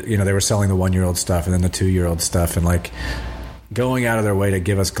distillery that, they were selling the 1-year-old stuff and then the 2-year-old stuff, and like going out of their way to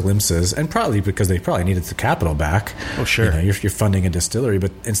give us glimpses, and probably because they probably needed the capital back. Oh, sure. You're funding a distillery,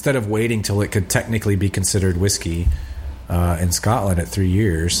 but instead of waiting till it could technically be considered whiskey, in Scotland at 3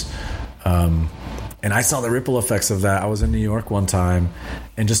 years. And I saw the ripple effects of that. I was in New York one time,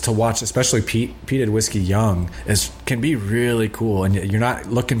 and just to watch, especially peated whiskey young, can be really cool. And you're not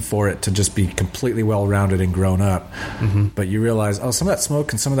looking for it to just be completely well-rounded and grown up. But you realize, some of that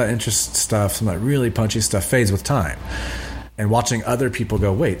smoke and some of that interest stuff, some of that really punchy stuff fades with time. And watching other people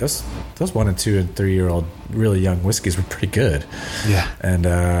go, wait, those 1 and 2 and 3-year-old really young whiskeys were pretty good. Yeah. And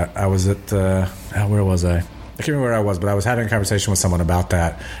I was at, where was I? I can't remember where I was, but I was having a conversation with someone about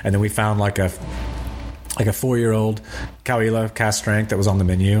that, and then we found like a 4-year-old Kauila cast strength that was on the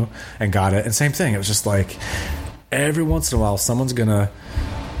menu and got it. And same thing, it was just like every once in a while someone's gonna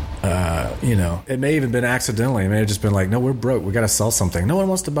it may even been accidentally. It may have just been like, no, we're broke, we got to sell something. No one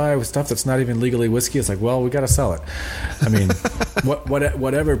wants to buy stuff that's not even legally whiskey. It's like, well, we got to sell it. I mean,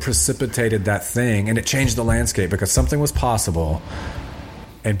 whatever precipitated that thing, and it changed the landscape because something was possible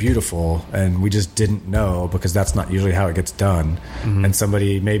and beautiful, and we just didn't know because that's not usually how it gets done. And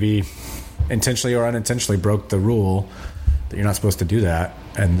somebody maybe intentionally or unintentionally broke the rule that you're not supposed to do that,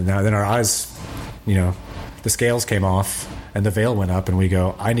 and now then our eyes, the scales came off and the veil went up, and we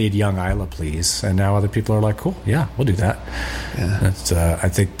go, I need young Islay, please. And now other people are like, cool, yeah, we'll do that. Yeah. I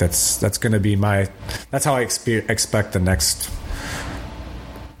think that's going to be that's how I expect the next.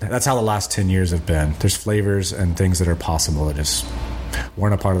 That's how the last 10 years have been. There's flavors and things that are possible that just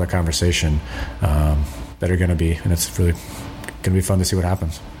weren't a part of the conversation that are going to be, and it's really going to be fun to see what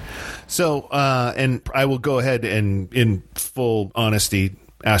happens. So, and I will go ahead and, in full honesty,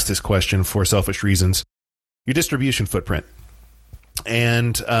 ask this question for selfish reasons. Your distribution footprint.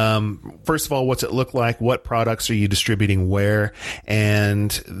 And first of all, what's it look like? What products are you distributing where?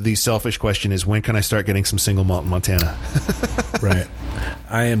 And the selfish question is, when can I start getting some single malt in Montana? Right.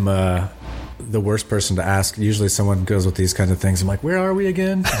 I am the worst person to ask. Usually someone goes with these kinds of things. I'm like, where are we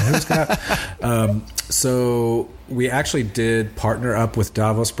again? Who's got? So we actually did partner up with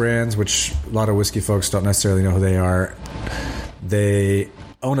Davos Brands, which a lot of whiskey folks don't necessarily know who they are. They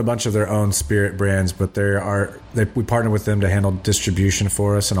own a bunch of their own spirit brands, but we partnered with them to handle distribution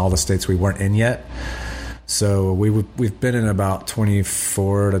for us in all the states we weren't in yet. So we've been in about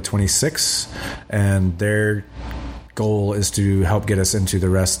 24 to 26, and their goal is to help get us into the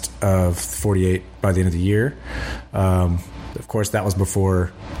rest of 48 by the end of the year. Of course, that was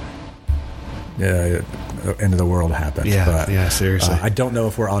before the end of the world happened. Yeah, but, yeah, seriously. I don't know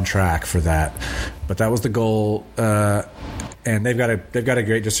if we're on track for that, but that was the goal. And they've got a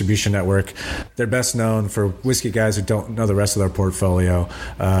great distribution network. They're best known for whiskey guys who don't know the rest of their portfolio.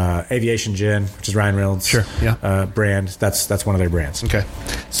 Aviation Gin, which is Ryan Reynolds' sure, yeah. Brand. That's one of their brands. Okay.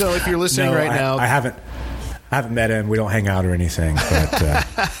 So if you're listening now, I haven't met him. We don't hang out or anything.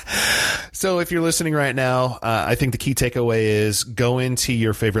 But so if you're listening right now, I think the key takeaway is go into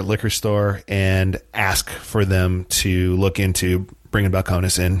your favorite liquor store and ask for them to look into bringing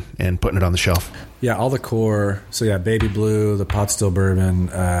Balcones in and putting it on the shelf. Yeah, all the core. So yeah, Baby Blue, the Pot Still Bourbon,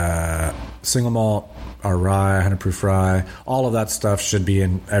 single malt, our rye, 100 proof rye, all of that stuff should be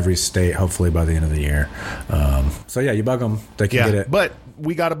in every state, hopefully by the end of the year. So yeah, you bug them, they can get it. But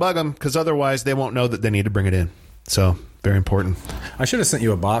we got to bug them because otherwise they won't know that they need to bring it in. So very important. I should have sent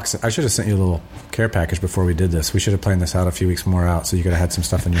you a box. I should have sent you a little care package before we did this. We should have planned this out a few weeks more out so you could have had some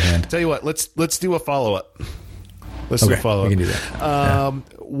stuff in your hand. Tell you what, let's do a follow-up. Let's do a follow-up. We can do that.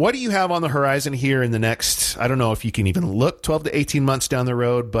 What do you have on the horizon here in the next, I don't know if you can even look 12 to 18 months down the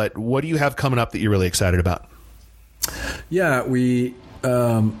road, but what do you have coming up that you're really excited about? Yeah, we,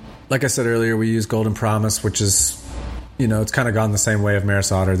 like I said earlier, we use Golden Promise, which is, it's kind of gone the same way of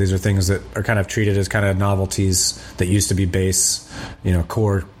Maris Otter. These are things that are kind of treated as kind of novelties that used to be base,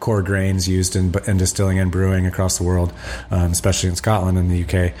 core grains used in distilling and brewing across the world, especially in Scotland and the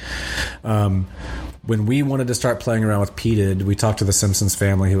UK. When we wanted to start playing around with peated, we talked to the Simpsons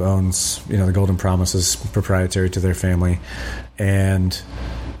family who owns, the Golden Promise is proprietary to their family. And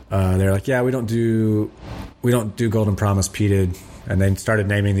they're like, yeah, we don't do Golden Promise peated. And they started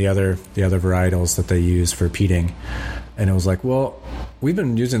naming the other varietals that they use for peating. And it was like, well, we've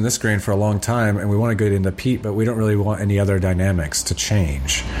been using this grain for a long time and we want to get into peat, but we don't really want any other dynamics to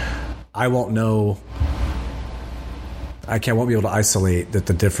change. I won't be able to isolate that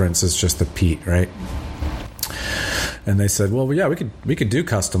the difference is just the peat, right? And they said, well, yeah, we could do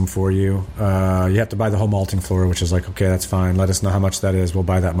custom for you. You have to buy the whole malting floor, which is like, okay, that's fine. Let us know how much that is. We'll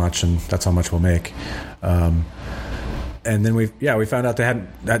buy that much, and that's how much we'll make. And then we found out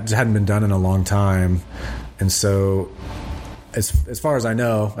that hadn't been done in a long time. And so as far as I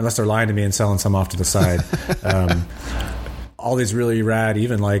know, unless they're lying to me and selling some off to the side, all these really rad,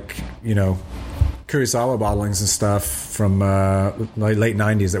 even like, Kurosawa bottlings and stuff from late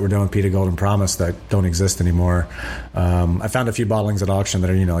 90s that were done with peated Golden Promise that don't exist anymore. I found a few bottlings at auction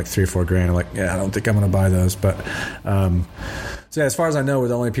that are, like $3 or $4 grand. I'm like, yeah, I don't think I'm going to buy those. But so yeah, as far as I know, we're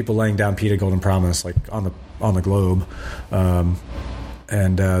the only people laying down peated Golden Promise like on the globe.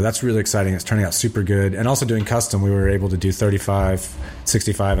 And that's really exciting. It's turning out super good. And also doing custom, we were able to do 35,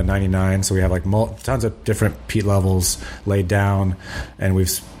 65, and 99. So we have like tons of different peat levels laid down, and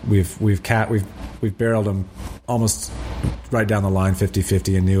we've barreled them almost right down the line,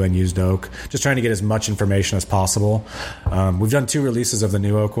 50-50 in new and used oak. Just trying to get as much information as possible. We've done 2 releases of the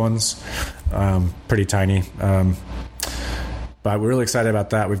new oak ones, pretty tiny. But we're really excited about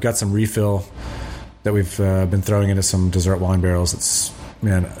that. We've got some refill that we've been throwing into some dessert wine barrels. It's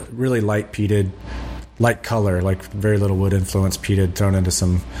really light peated, light color, like very little wood influence peated, thrown into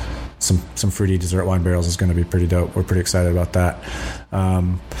some fruity dessert wine barrels is going to be pretty dope. We're pretty excited about that.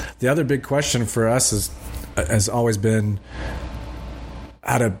 The other big question for us has always been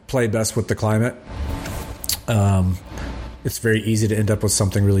how to play best with the climate. It's very easy to end up with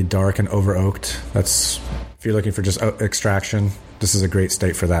something really dark and over oaked. If you're looking for just extraction, this is a great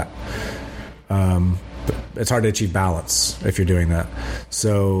state for that. But it's hard to achieve balance if you're doing that.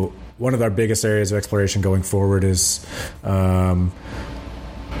 So one of our biggest areas of exploration going forward is to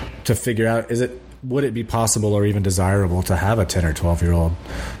figure out, would it be possible or even desirable to have a 10 or 12-year-old,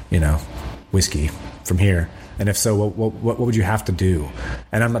 whiskey from here? And if so, what would you have to do?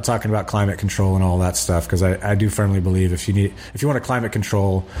 And I'm not talking about climate control and all that stuff, because I do firmly believe if you want to climate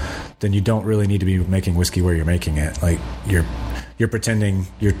control, then you don't really need to be making whiskey where you're making it. Like you're pretending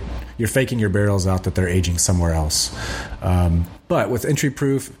you're faking your barrels out that they're aging somewhere else. But with entry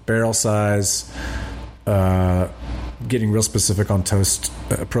proof, barrel size, getting real specific on toast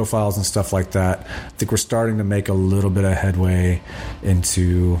profiles and stuff like that. I think we're starting to make a little bit of headway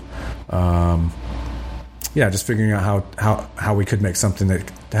into, just figuring out how we could make something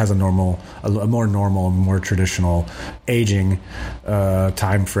that has a more normal, more traditional aging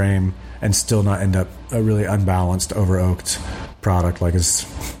time frame, and still not end up a really unbalanced, over oaked product. Like, that's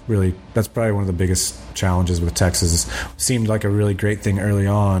probably one of the biggest challenges with Texas. It seemed like a really great thing early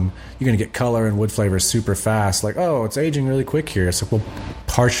on. You're going to get color and wood flavor super fast. Like, oh, it's aging really quick here. It's like, well,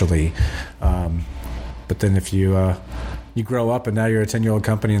 partially. But then if you grow up and now you're a 10-year-old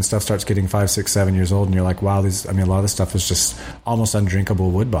company and stuff starts getting 5, 6, 7 years old, and you're like, wow, a lot of this stuff is just almost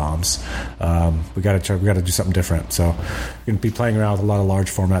undrinkable wood bombs. We got to do something different. So we're going to be playing around with a lot of large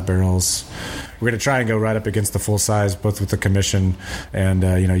format barrels. We're going to try and go right up against the full size, both with the commission and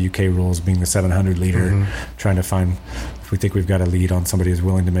UK rules being the 700 liter. Trying to find if we think we've got a lead on somebody who's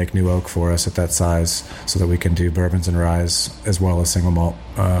willing to make new oak for us at that size, so that we can do bourbons and rye as well as single malt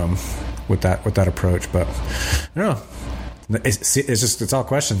with that approach. But I don't know. It's all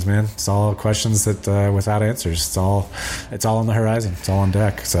questions, man. It's all questions that without answers. It's all on the horizon. It's all on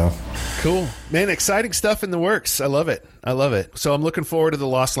deck. So cool, man. Exciting stuff in the works. I love it. So I'm looking forward to the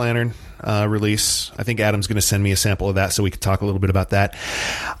Lost Lantern release. I think Adam's going to send me a sample of that so we can talk a little bit about that.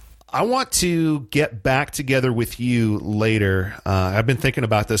 I want to get back together with you later. I've been thinking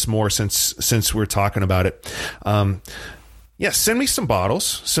about this more since we're talking about it. Send me some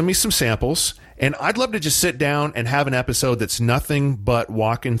bottles. Send me some samples. And I'd love to just sit down and have an episode that's nothing but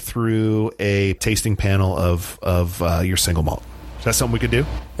walking through a tasting panel of your single malt. Is that something we could do?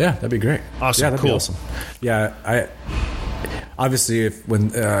 Yeah, that'd be great. Awesome. Yeah, that'd cool. be awesome. Yeah, I obviously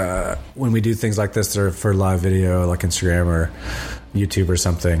when we do things like this that are for live video, like Instagram or YouTube or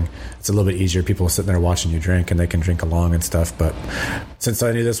something, it's a little bit easier. People are sitting there watching you drink and they can drink along and stuff. But since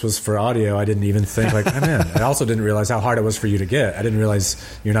I knew this was for audio, I didn't even think like, I also didn't realize how hard it was for you to get. I didn't realize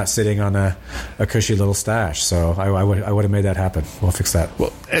you're not sitting on a cushy little stash. So I would have made that happen. We'll fix that.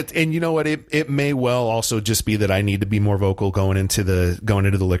 Well, and you know what? It may well also just be that I need to be more vocal going into the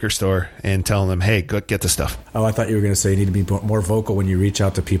liquor store and telling them, hey, go get the stuff. Oh, I thought you were going to say you need to be more vocal when you reach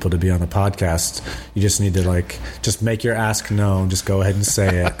out to people to be on the podcast. You just need to just make your ask known. Just go ahead and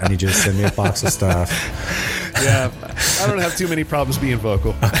say it. I need you to send me a box of stuff. Yeah, I don't have too many problems being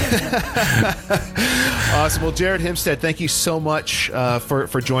vocal. Awesome. Well, Jared Himstead, thank you so much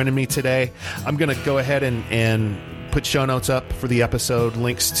for joining me today. I'm going to go ahead and put show notes up for the episode,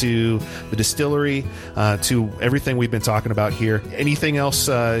 links to the distillery, to everything we've been talking about here. Anything else,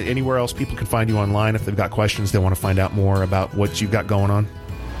 anywhere else people can find you online if they've got questions, they want to find out more about what you've got going on?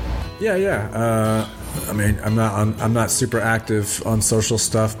 Yeah. I'm not super active on social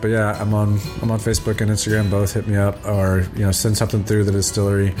stuff, but yeah, I'm on Facebook and Instagram. Both hit me up, or send something through the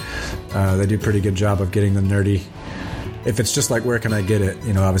distillery. They do a pretty good job of getting the nerdy. If it's just like, where can I get it?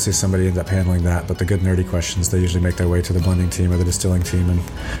 Obviously somebody ends up handling that, but the good nerdy questions, they usually make their way to the blending team or the distilling team, and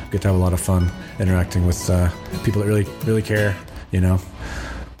get to have a lot of fun interacting with people that really, really care,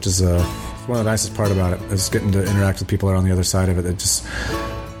 which is one of the nicest part about it, is getting to interact with people that are on the other side of it.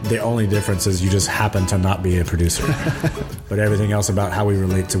 The only difference is you just happen to not be a producer. But everything else about how we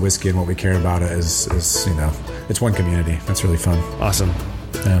relate to whiskey and what we care about it is it's one community. That's really fun. Awesome.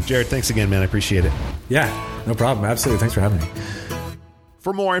 Yeah. Jared, thanks again, man. I appreciate it. Yeah, no problem. Absolutely. Thanks for having me.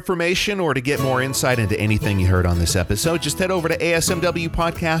 For more information or to get more insight into anything you heard on this episode, just head over to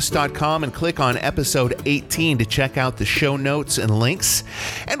asmwpodcast.com and click on episode 18 to check out the show notes and links.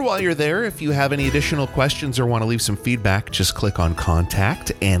 And while you're there, if you have any additional questions or want to leave some feedback, just click on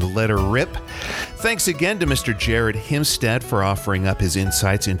contact and let her rip. Thanks again to Mr. Jared Himstead for offering up his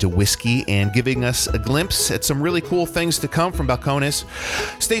insights into whiskey and giving us a glimpse at some really cool things to come from Balcones.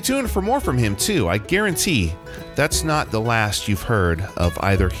 Stay tuned for more from him, too. I guarantee that's not the last you've heard of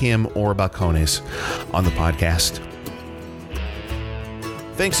either him or Balcones on the podcast.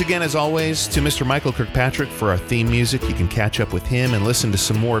 Thanks again, as always, to Mr. Michael Kirkpatrick for our theme music. You can catch up with him and listen to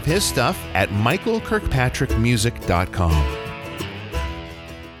some more of his stuff at michaelkirkpatrickmusic.com.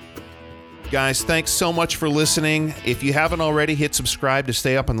 Guys, thanks so much for listening. If you haven't already, hit subscribe to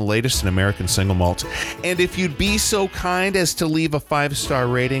stay up on the latest in American single malt. And if you'd be so kind as to leave a 5-star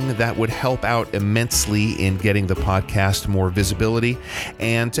rating, that would help out immensely in getting the podcast more visibility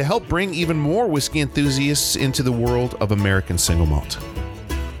and to help bring even more whiskey enthusiasts into the world of American single malt.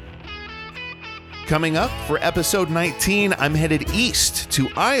 Coming up for episode 19, I'm headed east to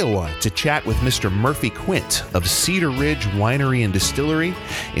Iowa to chat with Mr. Murphy Quint of Cedar Ridge Winery and Distillery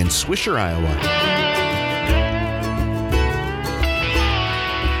in Swisher, Iowa.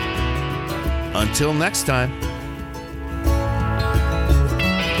 Until next time.